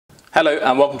Hello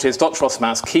and welcome to this Dr. Ross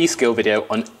Maths key skill video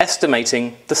on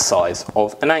estimating the size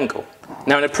of an angle.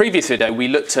 Now in a previous video we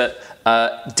looked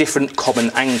at different common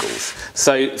angles.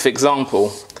 So for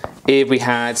example, if we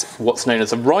had what's known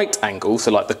as a right angle,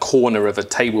 so like the corner of a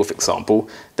table for example,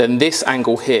 then this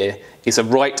angle here is a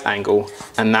right angle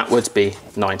and that would be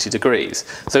 90 degrees.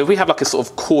 So if we have like a sort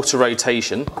of quarter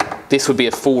rotation, this would be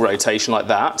a full rotation like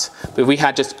that. But if we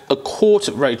had just a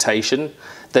quarter rotation,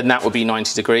 then that would be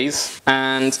 90 degrees.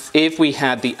 And if we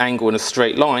had the angle in a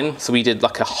straight line, so we did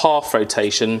like a half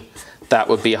rotation, that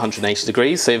would be 180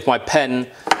 degrees. So if my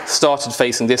pen started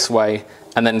facing this way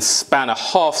and then span a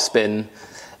half spin,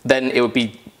 then it would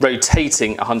be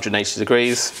rotating 180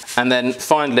 degrees. And then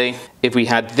finally, if we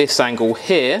had this angle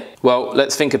here, well,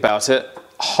 let's think about it.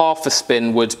 Half a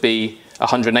spin would be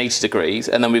 180 degrees,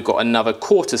 and then we've got another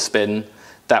quarter spin,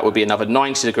 that would be another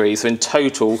 90 degrees. So in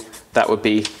total, that would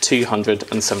be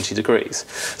 270 degrees.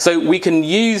 So we can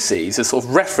use these as sort of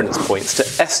reference points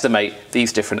to estimate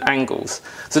these different angles.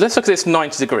 So let's look at this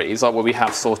 90 degrees, like where we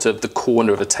have sort of the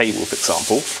corner of a table, for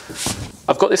example.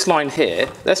 I've got this line here.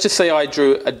 Let's just say I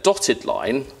drew a dotted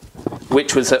line,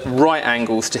 which was at right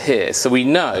angles to here. So we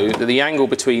know that the angle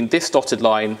between this dotted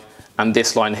line and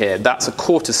this line here, that's a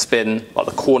quarter spin, like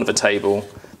the corner of a table,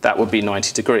 that would be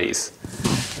 90 degrees.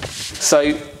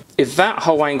 So if that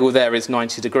whole angle there is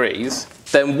 90 degrees,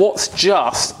 then what's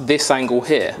just this angle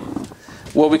here?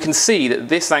 Well, we can see that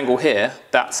this angle here,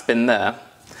 that spin there,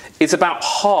 is about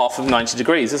half of 90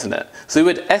 degrees, isn't it? So we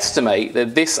would estimate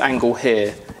that this angle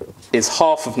here is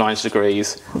half of 90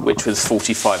 degrees, which was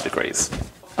 45 degrees.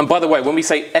 And by the way, when we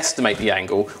say estimate the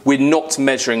angle, we're not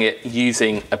measuring it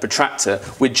using a protractor.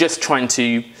 We're just trying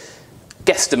to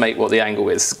guesstimate what the angle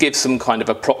is, give some kind of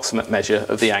approximate measure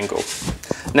of the angle.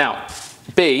 Now,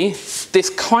 B, this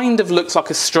kind of looks like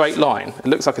a straight line. It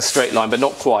looks like a straight line, but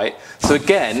not quite. So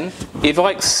again, if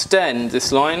I extend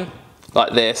this line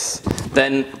like this,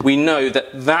 then we know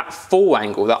that that full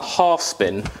angle, that half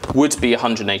spin, would be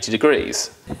 180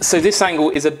 degrees. So this angle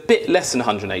is a bit less than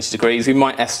 180 degrees. We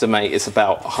might estimate it's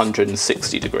about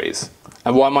 160 degrees.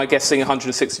 And why am I guessing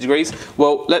 160 degrees?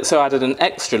 Well, let's say I added an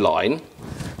extra line.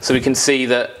 So we can see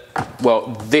that, well,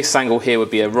 this angle here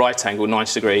would be a right angle,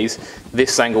 90 degrees.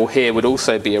 This angle here would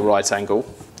also be a right angle.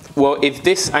 Well, if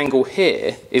this angle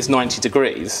here is 90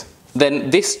 degrees,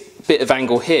 then this bit of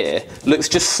angle here looks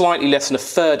just slightly less than a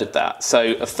third of that.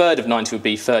 So a third of 90 would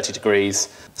be 30 degrees.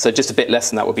 So just a bit less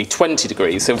than that would be 20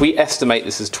 degrees. So if we estimate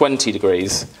this as 20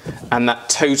 degrees, and that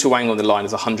total angle on the line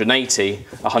is 180,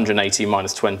 180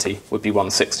 minus 20 would be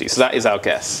 160. So that is our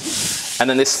guess. And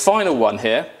then this final one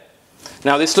here,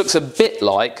 now this looks a bit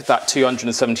like that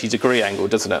 270 degree angle,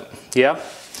 doesn't it? Yeah?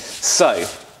 So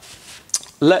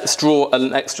let's draw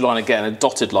an extra line again, a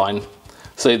dotted line,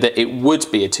 so that it would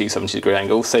be a 270 degree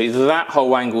angle. So that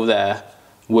whole angle there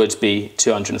would be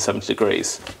 270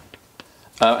 degrees.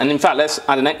 And in fact, let's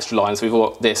add an extra line, so we've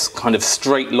got this kind of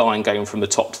straight line going from the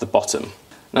top to the bottom.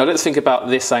 Now let's think about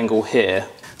this angle here.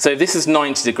 So if this is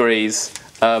 90 degrees,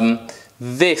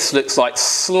 this looks like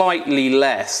slightly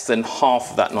less than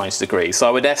half of that 90 degrees. So I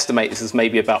would estimate this is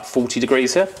maybe about 40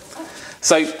 degrees here.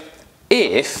 So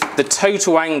if the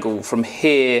total angle from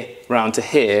here round to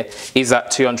here is at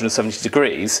 270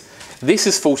 degrees, this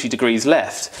is 40 degrees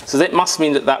left. So that must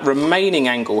mean that that remaining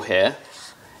angle here,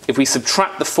 if we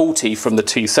subtract the 40 from the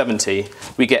 270,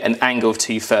 we get an angle of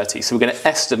 230. So we're going to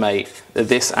estimate that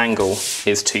this angle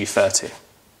is 230.